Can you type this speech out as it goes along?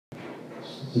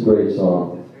It's a great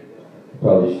song.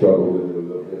 Probably struggle with it a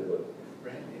little bit, but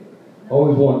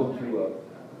always wanted to.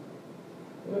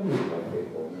 Let me use my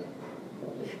cable.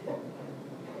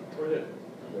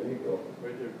 There you go.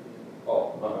 Right there. Oh,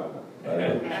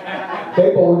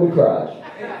 capo in the crotch.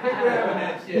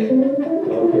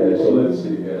 Okay, so let's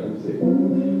see here. Let's see.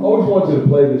 I always wanted to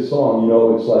play this song. You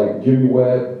know, it's like Jimmy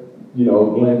Webb, you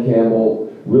know, Glenn Campbell,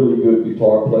 really good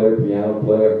guitar player, piano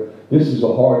player. This is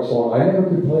a hard song. I never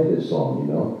could play this song, you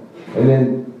know. And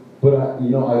then, but I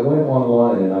went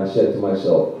online and I said to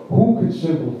myself, who could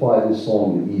simplify this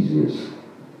song the easiest?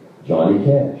 Johnny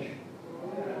Cash.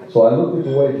 So I looked at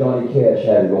the way Johnny Cash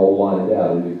had it all lined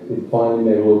out, and it finally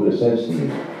made a little bit of sense to me.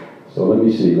 So let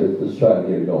me see. Let's try to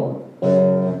get it going.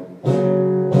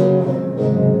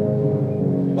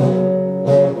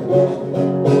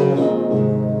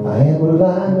 I am a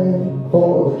lineman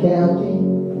for the county,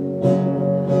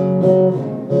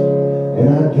 and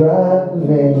I drive the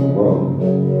main road,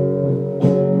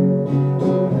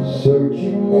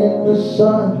 searching in the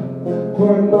sun for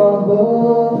another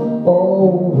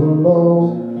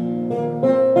overload.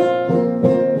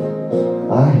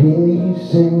 I hear you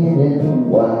singing in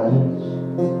wise,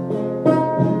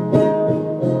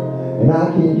 and I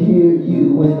can hear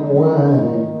you in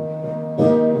wine,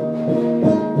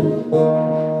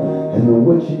 and the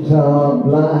Wichita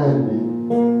Lineman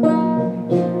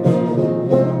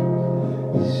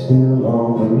is still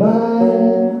on the line.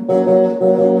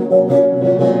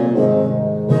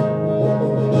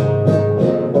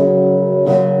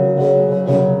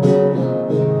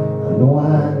 I know I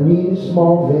need a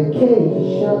small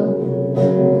vacation,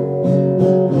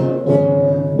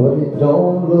 but it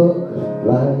don't look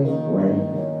like rain.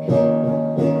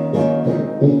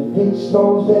 If it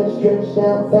snows, that stretched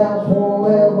out fast won't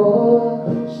ever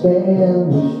stand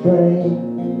the strain.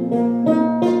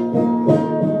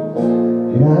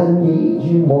 And I need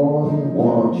you more than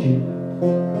want you,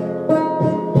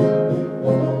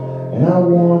 and I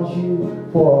want you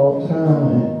for all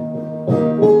time.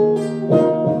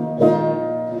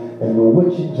 And the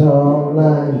Wichita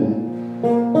Lineman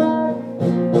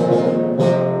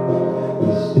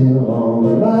is still on the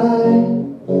line.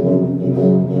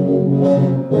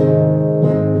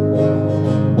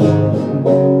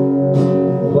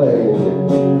 Play with it.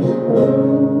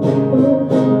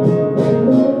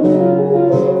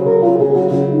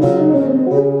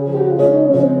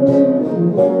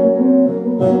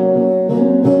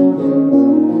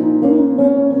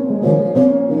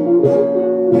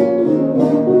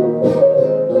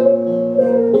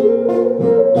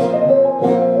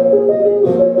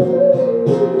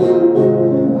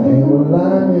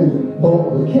 For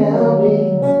the county,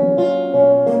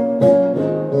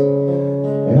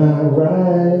 and I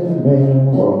ride the main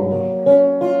road,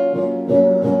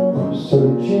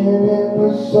 searching in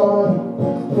the sun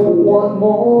for one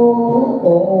more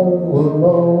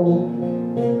overload.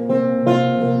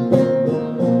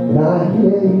 And I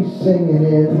hear you singing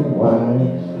in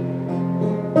wise,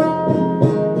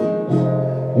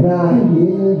 and I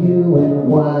hear you in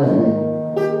wine.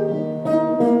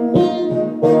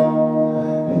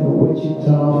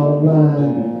 Wichita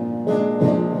Lineman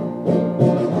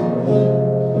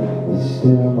is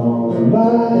still on the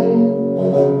line.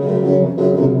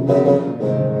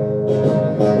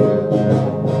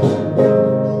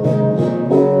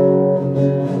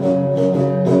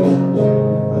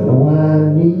 I know I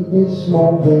need this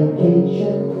small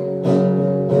vacation,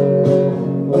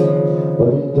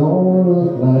 but it don't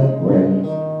look like rain.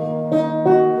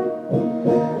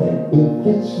 If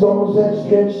it snows, that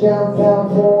stretched out cloud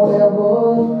forever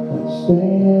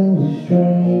stand the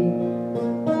strain.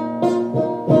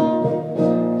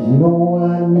 You know I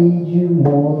need you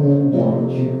more than want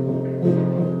you,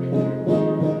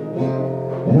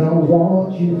 and I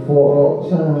want you for all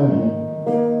time.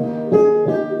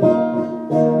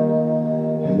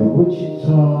 And the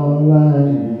Wichita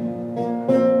Lineman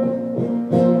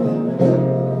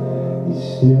is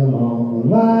still on the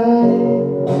line.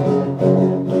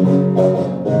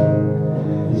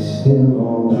 Still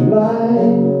on the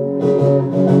line.